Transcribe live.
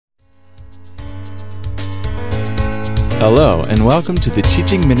Hello, and welcome to the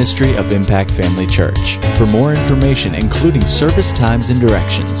teaching ministry of Impact Family Church. For more information, including service times and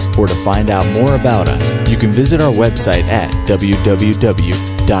directions, or to find out more about us, you can visit our website at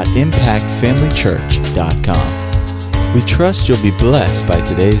www.impactfamilychurch.com. We trust you'll be blessed by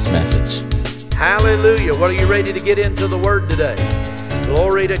today's message. Hallelujah. What are you ready to get into the Word today?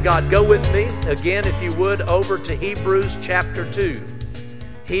 Glory to God. Go with me again, if you would, over to Hebrews chapter 2.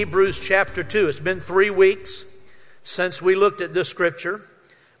 Hebrews chapter 2. It's been 3 weeks since we looked at this scripture.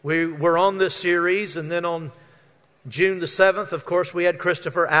 We were on this series, and then on June the 7th, of course, we had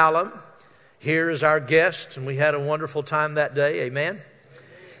Christopher Allen here as our guest, and we had a wonderful time that day. Amen.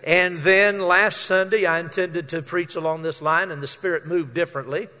 And then last Sunday, I intended to preach along this line, and the Spirit moved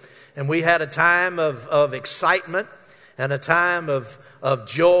differently. And we had a time of excitement and a time of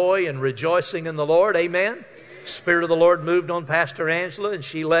joy and rejoicing in the Lord. Amen. Spirit of the Lord moved on Pastor Angela, and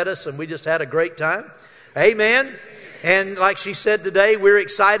she led us, and we just had a great time. Amen. And like she said today, we're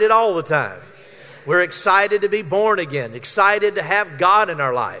excited all the time. We're excited to be born again, excited to have God in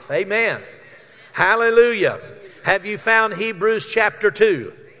our life. Amen. Hallelujah. Have you found Hebrews chapter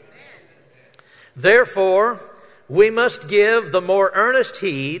 2? Therefore, we must give the more earnest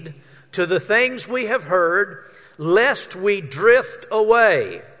heed to the things we have heard, lest we drift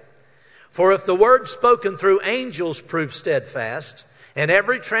away. For if the word spoken through angels proved steadfast, and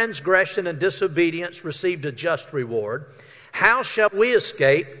every transgression and disobedience received a just reward, how shall we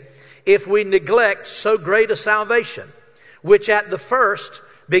escape if we neglect so great a salvation, which at the first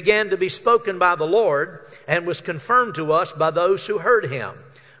began to be spoken by the Lord, and was confirmed to us by those who heard him?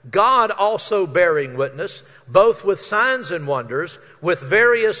 God also bearing witness, both with signs and wonders, with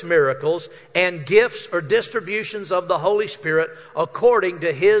various miracles, and gifts or distributions of the Holy Spirit according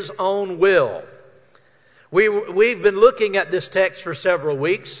to his own will. We've been looking at this text for several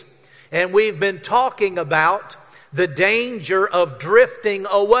weeks, and we've been talking about the danger of drifting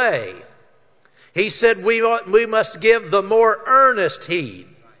away. He said we must give the more earnest heed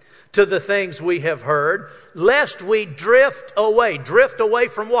to the things we have heard, lest we drift away. Drift away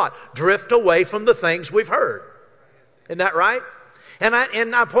from what? Drift away from the things we've heard. Isn't that right? And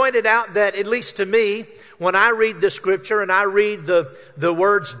I pointed out that, at least to me, when I read the scripture and I read the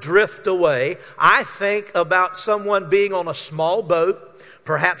words drift away, I think about someone being on a small boat,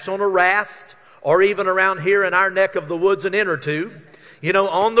 perhaps on a raft, or even around here in our neck of the woods, an inner tube,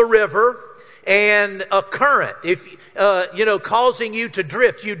 on the river, and a current, causing you to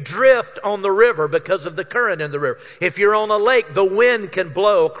drift. You drift on the river because of the current in the river. If you're on a lake, the wind can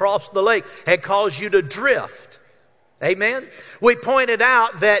blow across the lake and cause you to drift. Amen? We pointed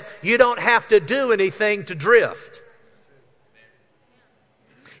out that you don't have to do anything to drift.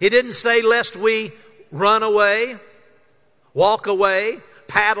 It didn't say lest we run away, walk away,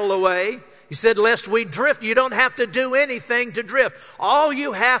 paddle away. He said lest we drift. You don't have to do anything to drift. All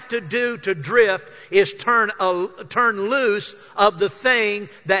you have to do to drift is turn loose of the thing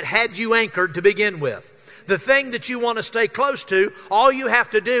that had you anchored to begin with. The thing that you want to stay close to, all you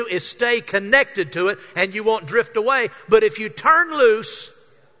have to do is stay connected to it, and you won't drift away. But if you turn loose,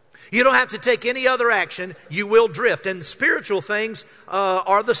 you don't have to take any other action. You will drift. And spiritual things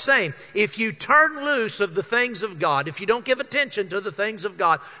are the same. If you turn loose of the things of God, if you don't give attention to the things of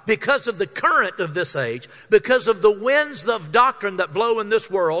God, because of the current of this age, because of the winds of doctrine that blow in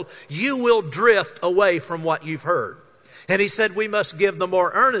this world, you will drift away from what you've heard. And he said we must give the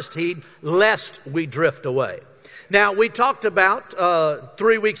more earnest heed lest we drift away. Now, we talked about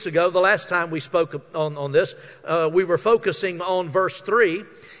 3 weeks ago, the last time we spoke on this, we were focusing on verse 3.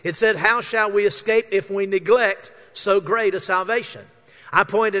 It said, how shall we escape if we neglect so great a salvation? I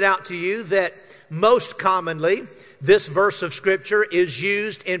pointed out to you that most commonly this verse of Scripture is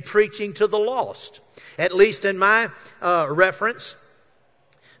used in preaching to the lost. At least in my reference,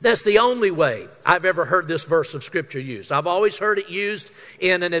 that's the only way I've ever heard this verse of Scripture used. I've always heard it used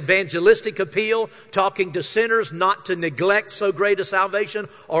in an evangelistic appeal, talking to sinners not to neglect so great a salvation,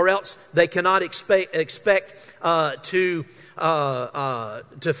 or else they cannot expect to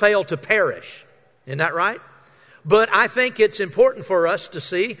fail to perish. Isn't that right? But I think it's important for us to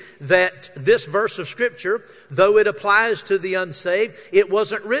see that this verse of Scripture, though it applies to the unsaved, it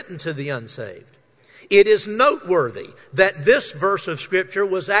wasn't written to the unsaved. It is noteworthy that this verse of Scripture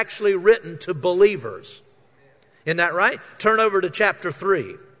was actually written to believers. Isn't that right? Turn over to chapter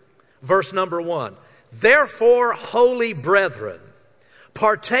 3, verse number 1. Therefore, holy brethren,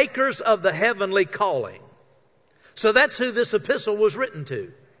 partakers of the heavenly calling. So that's who this epistle was written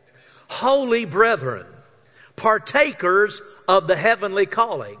to. Holy brethren, partakers of the heavenly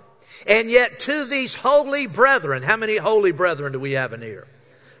calling. And yet to these holy brethren, how many holy brethren do we have in here?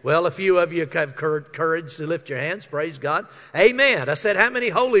 Well, a few of you have courage to lift your hands. Praise God. Amen. I said, how many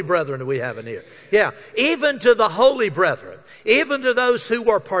holy brethren do we have in here? Yeah. Even to the holy brethren, even to those who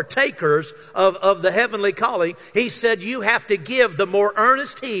were partakers of the heavenly calling, he said, you have to give the more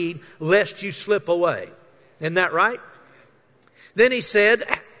earnest heed lest you slip away. Isn't that right? Then he said,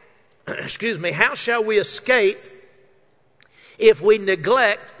 how shall we escape if we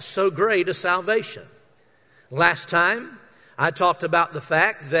neglect so great a salvation? Last time, I talked about the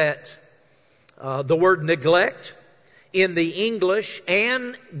fact that the word neglect in the English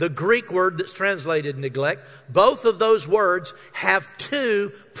and the Greek word that's translated neglect, both of those words have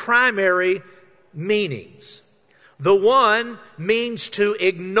two primary meanings. The one means to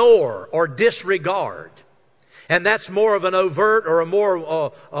ignore or disregard. And that's more of an overt or a more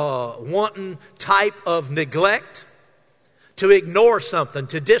wanton type of neglect. To ignore something,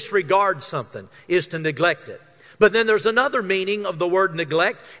 to disregard something, is to neglect it. But then there's another meaning of the word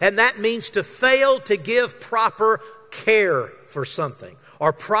neglect, and that means to fail to give proper care for something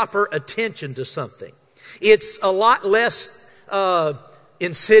or proper attention to something. It's a lot less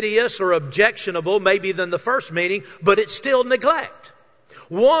insidious or objectionable maybe than the first meaning, but it's still neglect.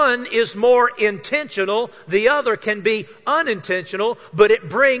 One is more intentional, the other can be unintentional, but it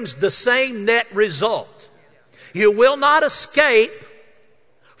brings the same net result. You will not escape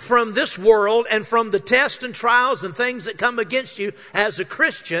from this world and from the tests and trials and things that come against you as a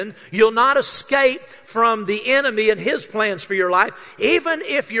Christian. You'll not escape from the enemy and his plans for your life. Even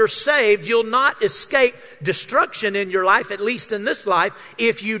if you're saved, you'll not escape destruction in your life, at least in this life,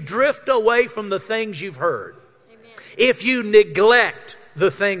 if you drift away from the things you've heard. Amen. If you neglect the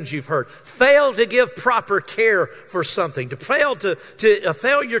things you've heard, fail to give proper care for something, to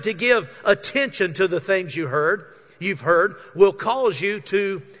failure to give attention to the things you've heard will cause you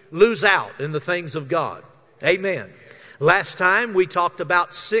to lose out in the things of God. Amen. Last time we talked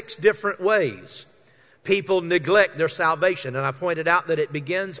about 6 different ways people neglect their salvation. And I pointed out that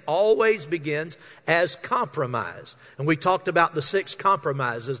it always begins as compromise. And we talked about the 6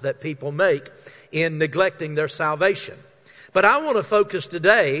 compromises that people make in neglecting their salvation. But I want to focus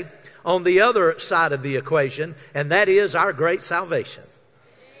today on the other side of the equation, and that is our great salvation.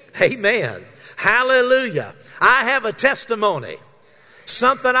 Amen. Hallelujah. I have a testimony.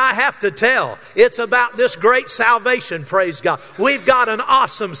 Something I have to tell. It's about this great salvation, praise God. We've got an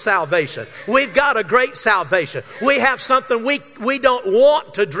awesome salvation. We've got a great salvation. We have something we don't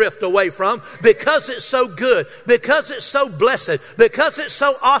want to drift away from because it's so good, because it's so blessed, because it's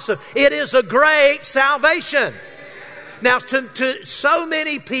so awesome. It is a great salvation. Now, to so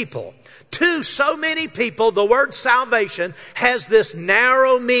many people, the word salvation has this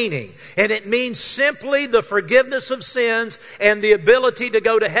narrow meaning, and it means simply the forgiveness of sins and the ability to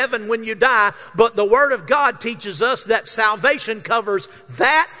go to heaven when you die. But the Word of God teaches us that salvation covers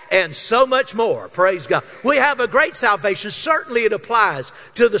that and so much more. Praise God. We have a great salvation. Certainly it applies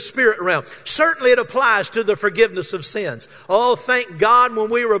to the spirit realm. Certainly it applies to the forgiveness of sins. Oh, thank God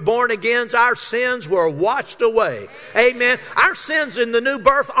when we were born again, our sins were washed away. Amen. Our sins in the new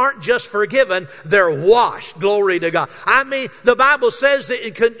birth aren't just forgiven, they're washed. Glory to God. I mean, the Bible says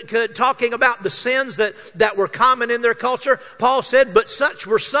that talking about the sins that were common in their culture, Paul said, but such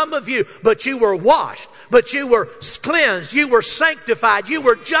were some of you, but you were washed, but you were cleansed, you were sanctified, you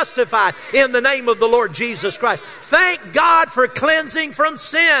were justified in the name of the Lord Jesus Christ. Thank God for cleansing from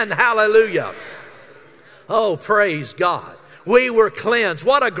sin. Hallelujah. Oh, praise God. We were cleansed.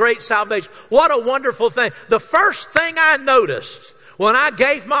 What a great salvation. What a wonderful thing. The first thing I noticed when I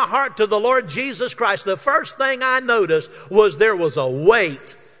gave my heart to the Lord Jesus Christ, the first thing I noticed was there was a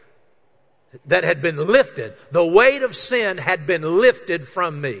weight that had been lifted. The weight of sin had been lifted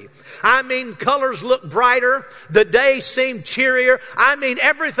from me. I mean, colors looked brighter. The day seemed cheerier. I mean,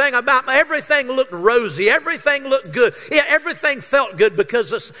 everything looked rosy. Everything looked good. Yeah, everything felt good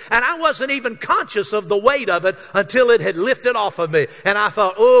and I wasn't even conscious of the weight of it until it had lifted off of me. And I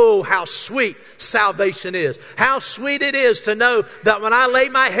thought, oh, how sweet salvation is. How sweet it is to know that when I lay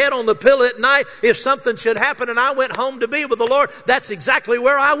my head on the pillow at night, if something should happen and I went home to be with the Lord, that's exactly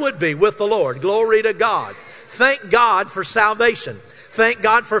where I would be, with the Lord. Glory to God. Thank God for salvation. Thank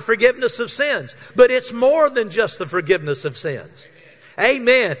God for forgiveness of sins. But it's more than just the forgiveness of sins.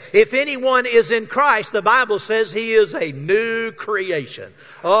 Amen. If anyone is in Christ, the Bible says he is a new creation.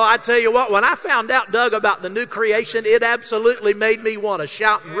 Oh, I tell you what, when I found out, Doug, about the new creation, it absolutely made me want to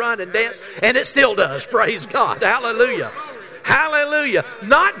shout and run and dance, and it still does. Praise God. Hallelujah. Hallelujah.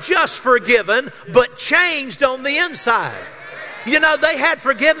 Not just forgiven, but changed on the inside. You know, they had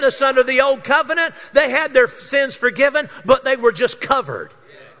forgiveness under the old covenant. They had their sins forgiven, but they were just covered.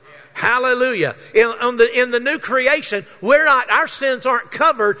 Hallelujah. In the new creation, our sins aren't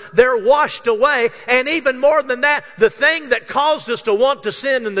covered, they're washed away. And even more than that, the thing that caused us to want to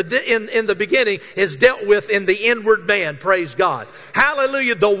sin in the beginning is dealt with in the inward man. Praise God.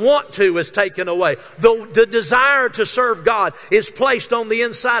 Hallelujah. The want to is taken away. The desire to serve God is placed on the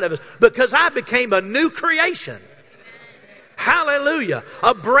inside of us because I became a new creation. Hallelujah.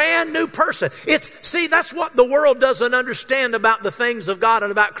 A brand new person. That's what the world doesn't understand about the things of God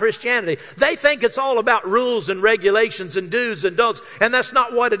and about Christianity. They think it's all about rules and regulations and do's and don'ts, and that's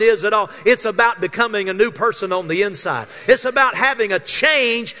not what it is at all. It's about becoming a new person on the inside. It's about having a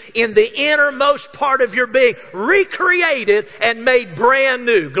change in the innermost part of your being, recreated and made brand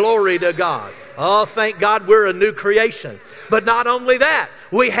new. Glory to God. Oh, thank God we're a new creation. But not only that,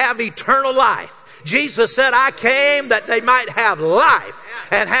 we have eternal life. Jesus said, I came that they might have life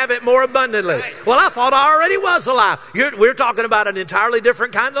and have it more abundantly. Well, I thought I already was alive. We're talking about an entirely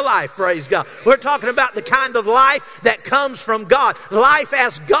different kind of life, praise God. We're talking about the kind of life that comes from God. Life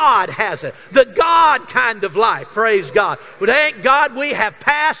as God has it. The God kind of life, praise God. Thank God we have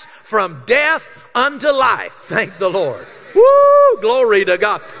passed from death unto life. Thank the Lord. Woo! Glory to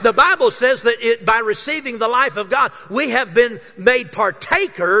God. The Bible says that by receiving the life of God, we have been made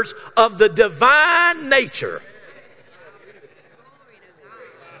partakers of the divine nature.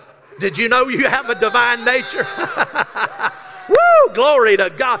 Did you know you have a divine nature? Woo! Glory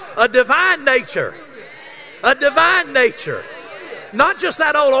to God. A divine nature. A divine nature. Not just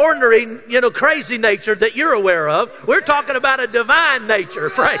that old ordinary, crazy nature that you're aware of. We're talking about a divine nature.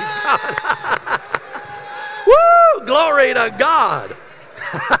 Praise God. Woo! Glory to God.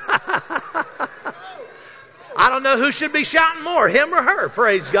 I don't know who should be shouting more, him or her.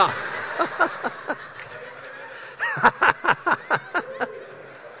 Praise God.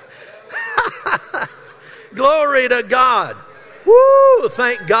 Glory to God. Woo!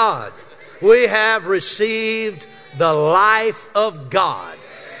 Thank God. We have received the life of God.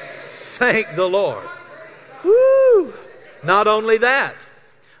 Thank the Lord. Woo! Not only that,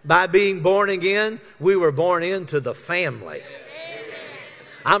 by being born again, we were born into the family.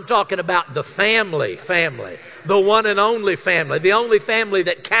 I'm talking about the family, the one and only family, the only family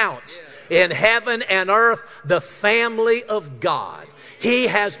that counts in heaven and earth, the family of God. He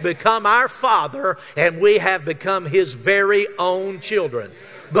has become our Father, and we have become His very own children.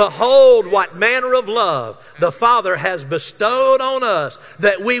 Behold, what manner of love the Father has bestowed on us,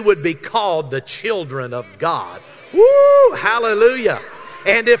 that we would be called the children of God. Woo! Hallelujah.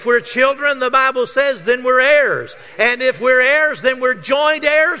 And if we're children, the Bible says, then we're heirs. And if we're heirs, then we're joint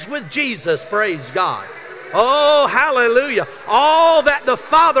heirs with Jesus. Praise God. Oh, hallelujah. All that the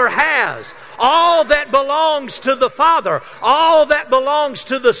Father has, all that belongs to the Father, all that belongs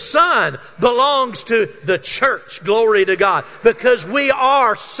to the Son, belongs to the church. Glory to God. Because we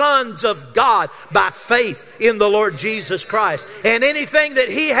are sons of God by faith in the Lord Jesus Christ. And anything that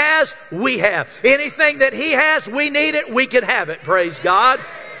He has, we have. Anything that He has, we need it, we can have it. Praise God.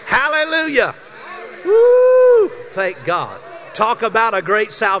 Hallelujah. Woo! Thank God. Talk about a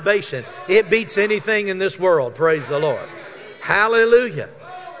great salvation. It beats anything in this world. Praise the Lord. Hallelujah.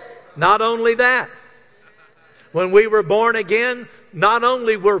 Not only that, when we were born again, not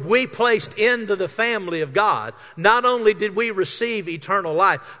only were we placed into the family of God, not only did we receive eternal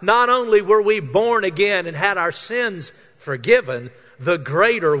life, not only were we born again and had our sins forgiven, the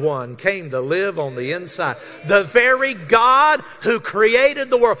greater one came to live on the inside. The very God who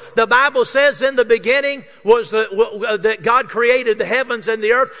created the world. The Bible says in the beginning that God created the heavens and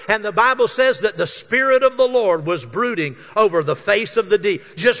the earth. And the Bible says that the Spirit of the Lord was brooding over the face of the deep.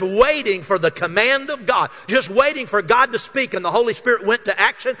 Just waiting for the command of God. Just waiting for God to speak. And the Holy Spirit went to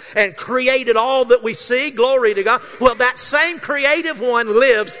action and created all that we see. Glory to God. Well, that same creative one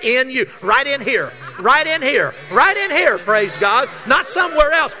lives in you. Right in here. Right in here. Right in here. Praise God. Not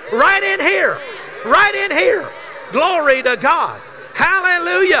somewhere else. Right in here. Right in here. Glory to God.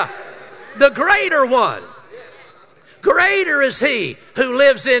 Hallelujah. The greater one. Greater is He who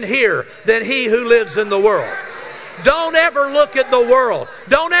lives in here than he who lives in the world. Don't ever look at the world.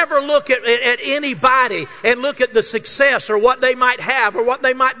 Don't ever look at anybody and look at the success or what they might have or what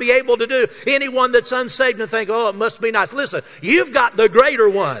they might be able to do. Anyone that's unsaved and think, oh, it must be nice. Listen, you've got the greater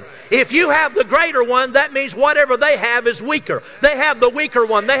one. If you have the greater one, that means whatever they have is weaker. They have the weaker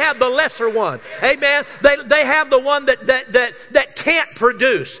one. They have the lesser one. Amen. They have the one that can't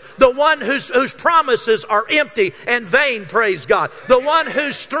produce. The one whose promises are empty and vain, praise God. The one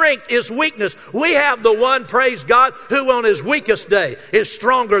whose strength is weakness. We have the one, praise God, who on His weakest day is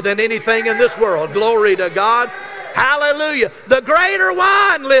stronger than anything in this world. Glory to God. Hallelujah. The greater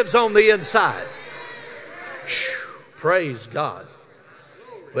one lives on the inside. Whew. Praise God.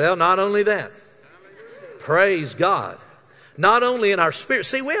 Well, not only that. Praise God. Not only in our spirit.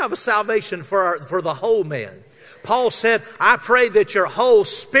 See, we have a salvation for the whole man. Paul said, I pray that your whole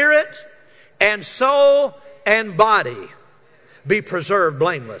spirit and soul and body be preserved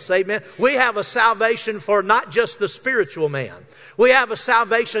blameless. Amen. We have a salvation for not just the spiritual man. We have a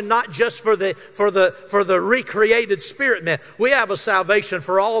salvation not just for the recreated spirit man. We have a salvation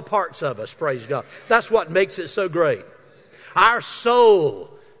for all parts of us. Praise God. That's what makes it so great. Our soul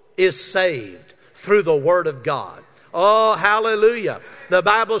is saved through the Word of God. Oh, hallelujah. The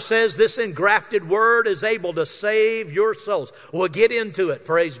Bible says this engrafted word is able to save your souls. Well, get into it,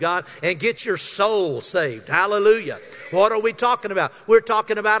 praise God, and get your soul saved. Hallelujah. What are we talking about? We're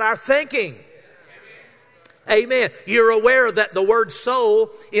talking about our thinking. Amen. You're aware that the word soul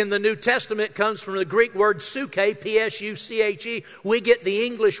in the New Testament comes from the Greek word suke, P-S-U-C-H-E. We get the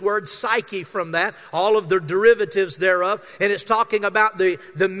English word psyche from that, all of the derivatives thereof. And it's talking about the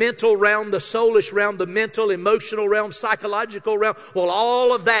mental realm, the soulish realm, the mental, emotional realm, psychological realm. Well,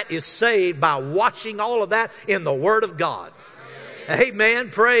 all of that is saved by watching all of that in the Word of God. Amen.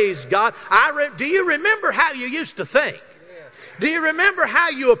 Praise God. Do you remember how you used to think? Do you remember how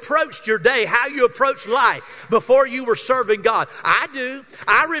you approached your day, how you approached life before you were serving God? I do.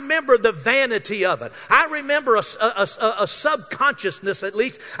 I remember the vanity of it. I remember a subconsciousness, at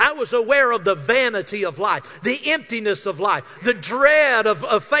least. I was aware of the vanity of life, the emptiness of life, the dread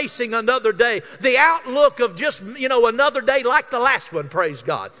of facing another day, the outlook of just, another day like the last one, praise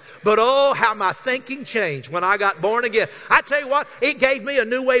God. But oh, how my thinking changed when I got born again. I tell you what, it gave me a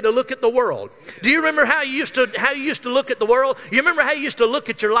new way to look at the world. Do you remember how you used to look at the world? You remember how you used to look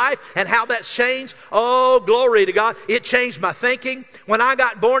at your life and how that's changed? Oh, glory to God. It changed my thinking. When I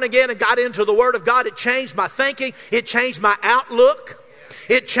got born again and got into the Word of God, it changed my thinking. It changed my outlook.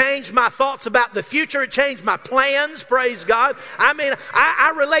 It changed my thoughts about the future. It changed my plans, praise God. I mean,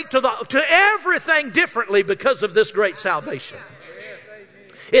 I relate to everything differently because of this great salvation.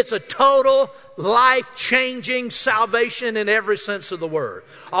 It's a total life-changing salvation in every sense of the word.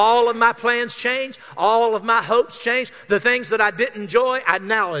 All of my plans change. All of my hopes change. The things that I didn't enjoy, I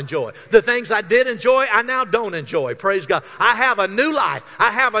now enjoy. The things I did enjoy, I now don't enjoy. Praise God. I have a new life.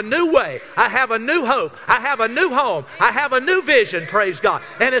 I have a new way. I have a new hope. I have a new home. I have a new vision. Praise God.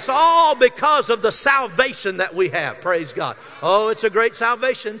 And it's all because of the salvation that we have. Praise God. Oh, it's a great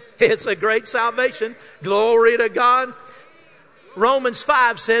salvation. It's a great salvation. Glory to God. Romans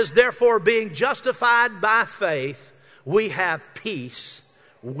 5 says, therefore, being justified by faith, we have peace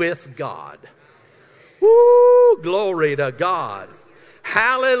with God. Woo, glory to God.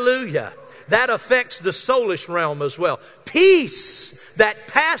 Hallelujah. That affects the soulish realm as well. Peace that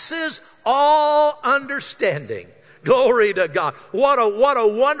passes all understanding. Glory to God. What a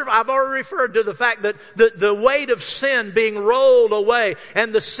wonderful, I've already referred to the fact that the weight of sin being rolled away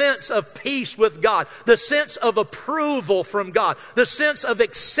and the sense of peace with God, the sense of approval from God, the sense of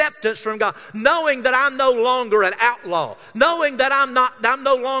acceptance from God, knowing that I'm no longer an outlaw, knowing that I'm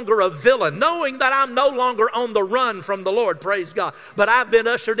no longer a villain, knowing that I'm no longer on the run from the Lord, praise God. But I've been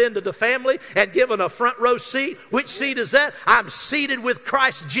ushered into the family and given a front row seat. Which seat is that? I'm seated with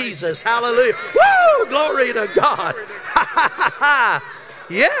Christ Jesus. Hallelujah. Woo! Glory to God.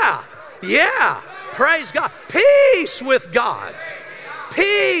 Yeah. Praise God. Peace with God.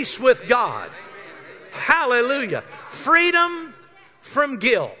 Peace with God. Hallelujah. Freedom from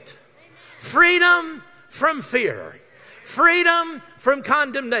guilt. Freedom from fear. Freedom from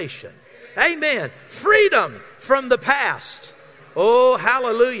condemnation. Amen. Freedom from the past. Oh,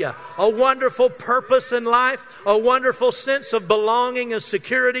 hallelujah. A wonderful purpose in life. A wonderful sense of belonging and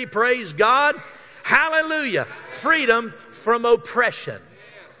security. Praise God. Hallelujah. Freedom from oppression.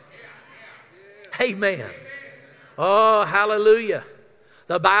 Amen. Oh, hallelujah.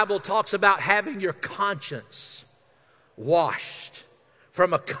 The Bible talks about having your conscience washed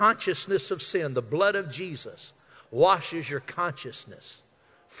from a consciousness of sin. The blood of Jesus washes your consciousness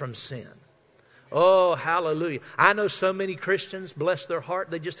from sin. Oh, hallelujah. I know so many Christians, bless their heart,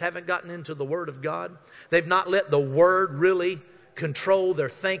 they just haven't gotten into the Word of God. They've not let the Word really control their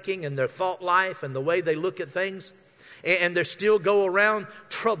thinking and their thought life and the way they look at things. And they still go around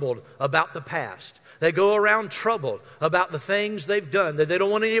troubled about the past. They go around troubled about the things they've done, that they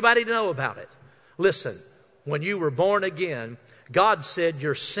don't want anybody to know about it. Listen, when you were born again, God said,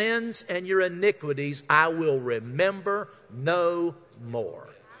 your sins and your iniquities I will remember no more.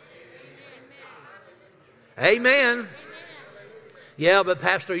 Amen. Yeah, but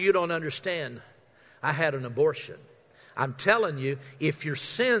Pastor, you don't understand. I had an abortion. I'm telling you, if your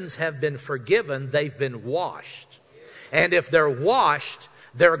sins have been forgiven, they've been washed. And if they're washed,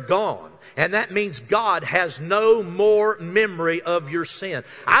 They're gone. And that means God has no more memory of your sin.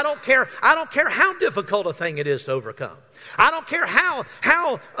 I don't care how difficult a thing it is to overcome. I don't care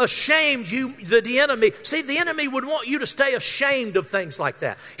how ashamed the enemy. See, the enemy would want you to stay ashamed of things like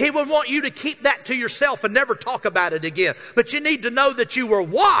that. He would want you to keep that to yourself and never talk about it again. But you need to know that you were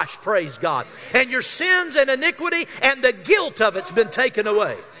washed, praise God. And your sins and iniquity and the guilt of it's been taken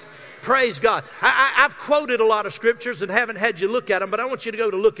away. Praise God. I've quoted a lot of scriptures and haven't had you look at them, but I want you to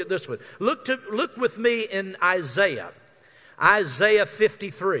go to look at this one. Look with me in Isaiah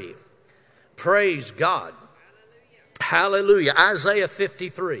 53. Praise God. Hallelujah. Isaiah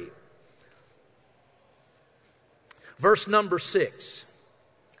 53. Verse number 6.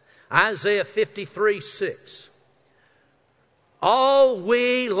 Isaiah 53, 6. All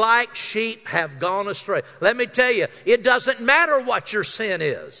we like sheep have gone astray. Let me tell you, it doesn't matter what your sin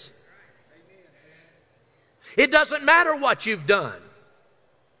is. It doesn't matter what you've done.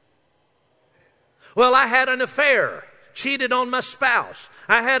 Well, I had an affair, cheated on my spouse.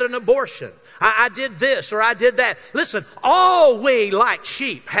 I had an abortion. I did this or I did that. Listen, all we like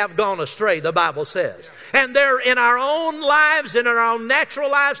sheep have gone astray, the Bible says. And they're in our own lives and in our own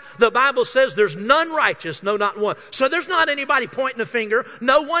natural lives, the Bible says there's none righteous, no, not one. So there's not anybody pointing a finger.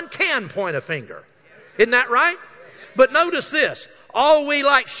 No one can point a finger. Isn't that right? But notice this. All we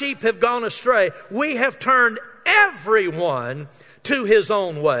like sheep have gone astray. We have turned everyone to his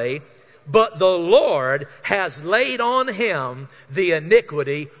own way, but the Lord has laid on him the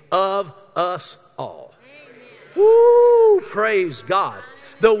iniquity of us all. Woo, praise God.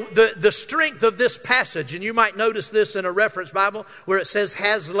 The strength of this passage, and you might notice this in a reference Bible where it says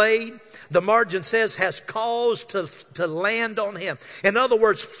has laid. The margin says has caused to land on him. In other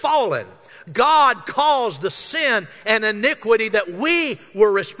words, fallen. God caused the sin and iniquity that we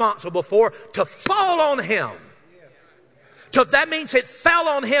were responsible for to fall on him. So that means it fell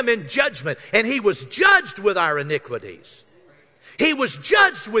on him in judgment, and he was judged with our iniquities. He was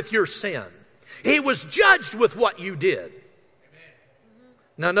judged with your sin. He was judged with what you did.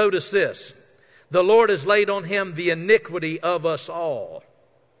 Now notice this. The Lord has laid on him the iniquity of us all.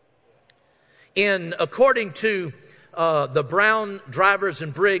 According to the Brown, Drivers,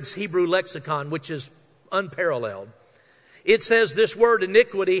 and Briggs Hebrew Lexicon, which is unparalleled, it says this word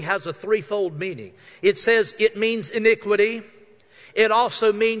iniquity has a threefold meaning. It says it means iniquity. It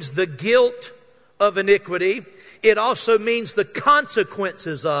also means the guilt of iniquity. It also means the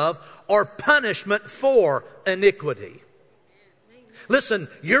consequences of or punishment for iniquity. Listen,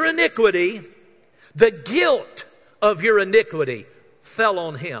 your iniquity, the guilt of your iniquity fell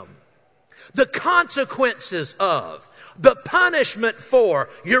on him. The consequences of, the punishment for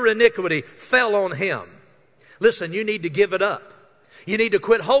your iniquity fell on him. Listen, you need to give it up. You need to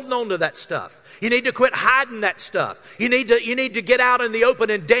quit holding on to that stuff. You need to quit hiding that stuff. You need to get out in the open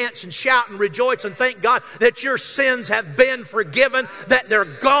and dance and shout and rejoice and thank God that your sins have been forgiven, that they're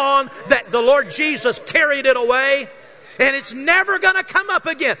gone, that the Lord Jesus carried it away, and it's never going to come up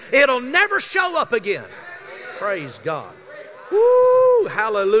again. It'll never show up again. Praise God. Woo,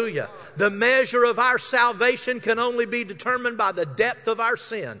 hallelujah. The measure of our salvation can only be determined by the depth of our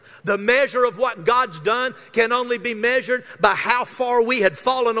sin. The measure of what God's done can only be measured by how far we had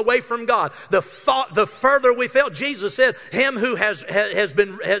fallen away from God. The further we fell, Jesus said, him who has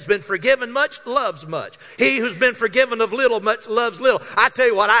been forgiven much loves much. He who's been forgiven of little much loves little. I tell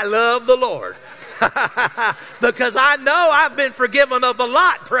you what, I love the Lord. Because I know I've been forgiven of a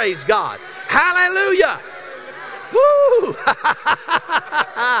lot, praise God. Hallelujah. Woo!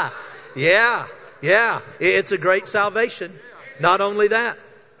 Yeah. It's a great salvation. Not only that,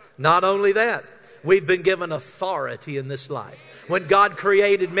 we've been given authority in this life. When God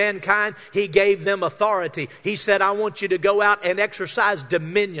created mankind, he gave them authority. He said, I want you to go out and exercise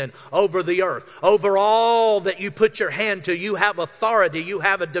dominion over the earth. Over all that you put your hand to, you have authority. You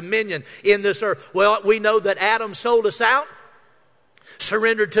have a dominion in this earth. Well, we know that Adam sold us out,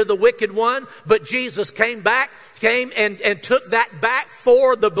 surrendered to the wicked one, but Jesus came and took that back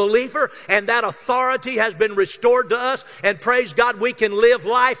for the believer, and that authority has been restored to us, and praise God, we can live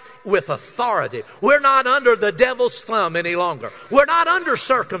life with authority. We're not under the devil's thumb any longer. We're not under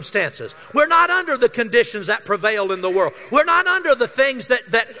circumstances. We're not under the conditions that prevail in the world. We're not under the things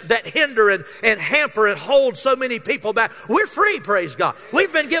that hinder and hamper and hold so many people back. We're free, praise God.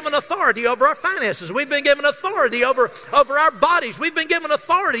 We've been given authority over our finances. We've been given authority over our bodies. We've been given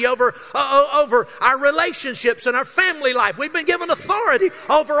authority over our relationships and our family life. We've been given authority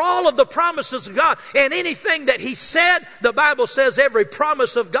over all of the promises of God. And anything that he said, the Bible says every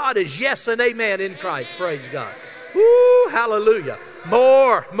promise of God is yes and amen in Christ. Praise God. Woo, hallelujah.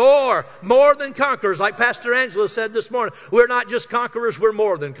 More than conquerors. Like Pastor Angela said this morning, we're not just conquerors, we're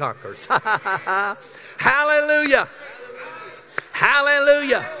more than conquerors. Hallelujah.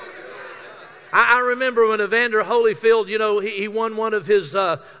 Hallelujah. I remember when Evander Holyfield, he won one of his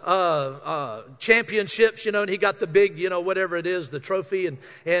championships, and he got the big, whatever it is, the trophy, and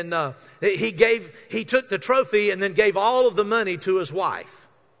he took the trophy and then gave all of the money to his wife.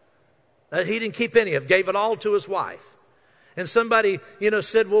 He didn't keep any of it, gave it all to his wife. And somebody,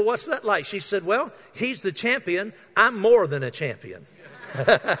 said, well, what's that like? She said, well, he's the champion. I'm more than a champion.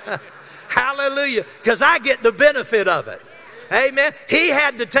 Hallelujah. Because I get the benefit of it. Amen. He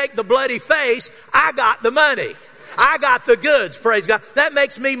had to take the bloody face. I got the money. I got the goods, praise God. That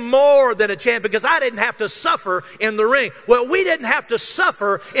makes me more than a champion because I didn't have to suffer in the ring. Well, we didn't have to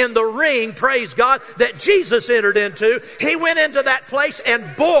suffer in the ring, praise God, that Jesus entered into. He went into that place and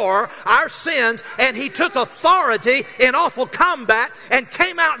bore our sins, and He took authority in awful combat and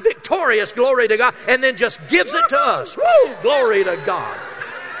came out victorious, glory to God, and then just gives it to us. Woo, glory to God.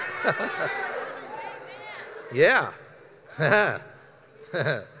 Yeah.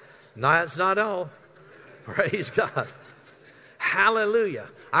 No, it's not all. Praise God. Hallelujah.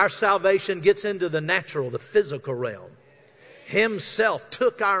 Our salvation gets into the natural, the physical realm. Himself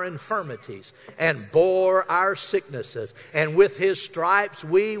took our infirmities and bore our sicknesses. And with His stripes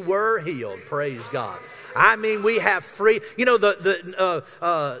we were healed. Praise God. I mean, we have free. The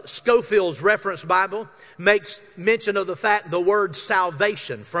Scofield's Reference Bible makes mention of the fact the word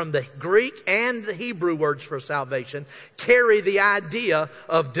salvation from the Greek and the Hebrew words for salvation carry the idea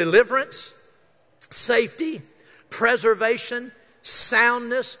of deliverance, safety, preservation,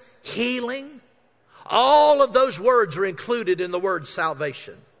 soundness, healing. All of those words are included in the word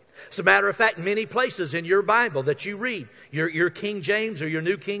salvation. As a matter of fact, many places in your Bible that you read, your King James or your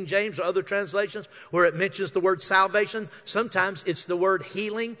New King James or other translations where it mentions the word salvation, sometimes it's the word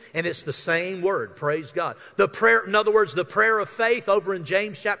healing and it's the same word. Praise God. The prayer, in other words, the prayer of faith over in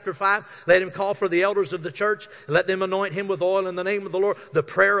James chapter 5, let him call for the elders of the church, let them anoint him with oil in the name of the Lord. The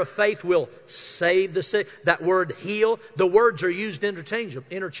prayer of faith will save the sick. That word heal, the words are used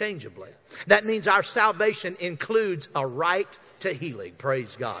interchangeably. That means our salvation includes a right to healing.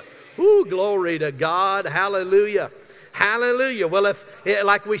 Praise God. Ooh, glory to God. Hallelujah. Hallelujah. Well, if,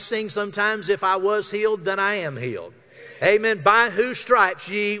 like we sing sometimes, if I was healed, then I am healed. Amen. By whose stripes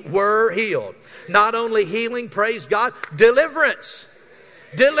ye were healed. Not only healing, praise God, deliverance.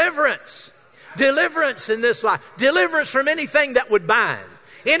 Deliverance. Deliverance in this life. Deliverance from anything that would bind.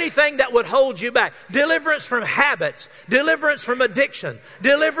 Anything that would hold you back. Deliverance from habits. Deliverance from addiction.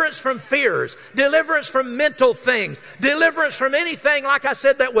 Deliverance from fears. Deliverance from mental things. Deliverance from anything, like I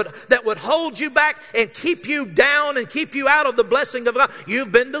said, that would hold you back and keep you down and keep you out of the blessing of God.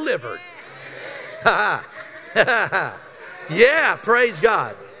 You've been delivered. Yeah, praise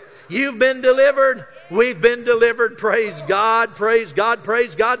God. You've been delivered. We've been delivered. Praise God, praise God,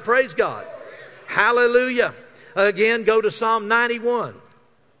 praise God, praise God. Hallelujah. Again, go to Psalm 91.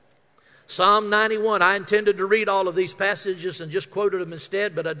 Psalm 91. I intended to read all of these passages and just quoted them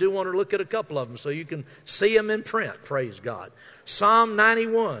instead, but I do want to look at a couple of them so you can see them in print. Praise God. Psalm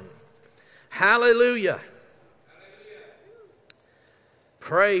 91. Hallelujah.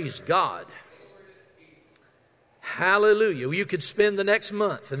 Praise God. Hallelujah. You could spend the next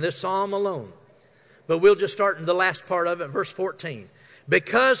month in this psalm alone, but we'll just start in the last part of it, verse 14.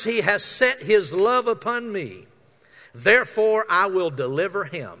 Because He has set His love upon me, therefore I will deliver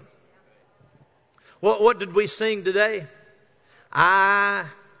him. What did we sing today? I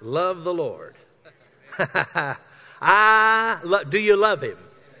love the Lord. Do you love Him?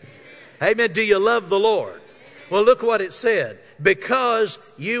 Amen. Do you love the Lord? Well, look what it said.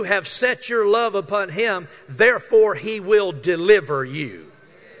 Because you have set your love upon Him, therefore He will deliver you.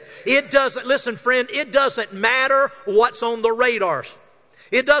 It doesn't, listen friend, it doesn't matter what's on the radar.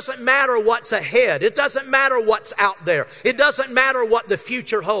 It doesn't matter what's ahead. It doesn't matter what's out there. It doesn't matter what the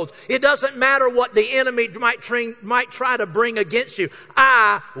future holds. It doesn't matter what the enemy might try to bring against you.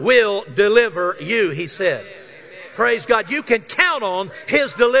 I will deliver you, He said. Praise God. You can count on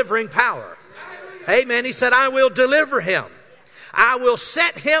His delivering power. Amen. He said, I will deliver him. I will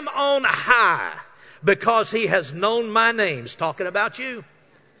set him on high because he has known my name. He's talking about you.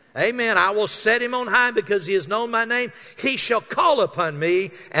 Amen. I will set him on high because he has known my name. He shall call upon me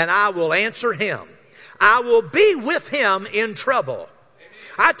and I will answer him. I will be with him in trouble.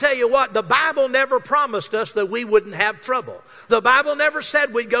 I tell you what, the Bible never promised us that we wouldn't have trouble. The Bible never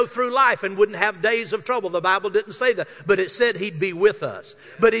said we'd go through life and wouldn't have days of trouble. The Bible didn't say that, but it said He'd be with us.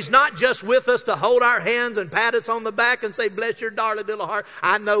 But He's not just with us to hold our hands and pat us on the back and say, bless your darling little heart.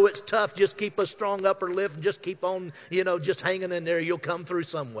 I know it's tough. Just keep a strong upper lip and just keep on, just hanging in there. You'll come through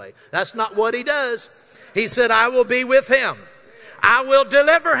some way. That's not what He does. He said, I will be with him. I will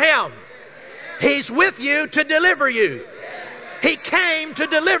deliver him. He's with you to deliver you. He came to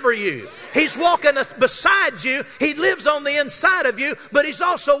deliver you. He's walking beside you. He lives on the inside of you, but He's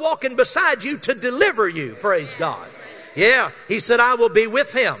also walking beside you to deliver you. Praise God. Yeah, He said, I will be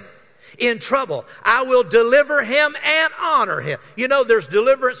with him in trouble. I will deliver him and honor him. There's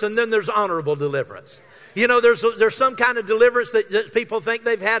deliverance and then there's honorable deliverance. There's some kind of deliverance that people think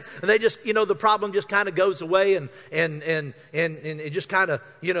they've had, and they just, the problem just kind of goes away and it just kind of,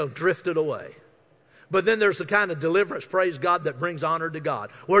 drifted away. But then there's the kind of deliverance, praise God, that brings honor to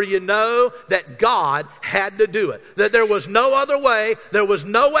God, where you know that God had to do it, that there was no other way, there was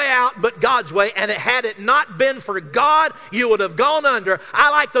no way out but God's way, and had it not been for God, you would have gone under. I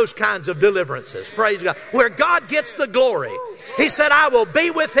like those kinds of deliverances, praise God, where God gets the glory. He said, I will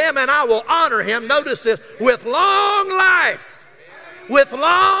be with him and I will honor him. Notice this, with long life, with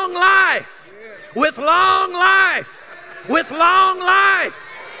long life, with long life, with long life.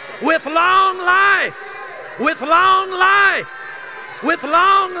 With long life, with long life, with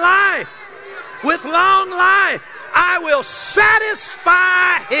long life, with long life, I will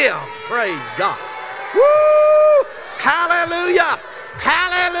satisfy him. Praise God. Woo! Hallelujah,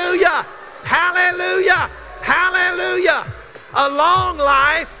 hallelujah, hallelujah, hallelujah. A long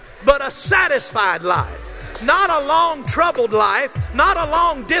life, but a satisfied life. Not a long troubled life, not a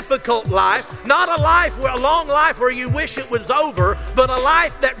long difficult life, not a long life where you wish it was over, but a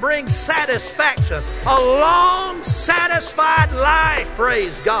life that brings satisfaction. A long satisfied life,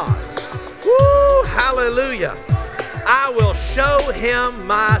 praise God. Woo, hallelujah. I will show him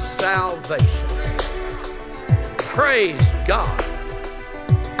my salvation. Praise God.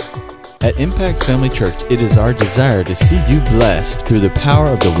 At Impact Family Church, it is our desire to see you blessed through the power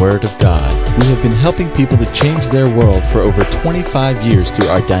of the Word of God. We have been helping people to change their world for over 25 years through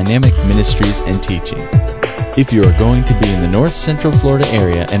our dynamic ministries and teaching. If you are going to be in the North Central Florida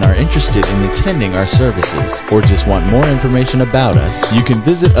area and are interested in attending our services, or just want more information about us, you can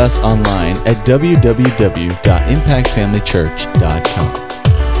visit us online at www.impactfamilychurch.com.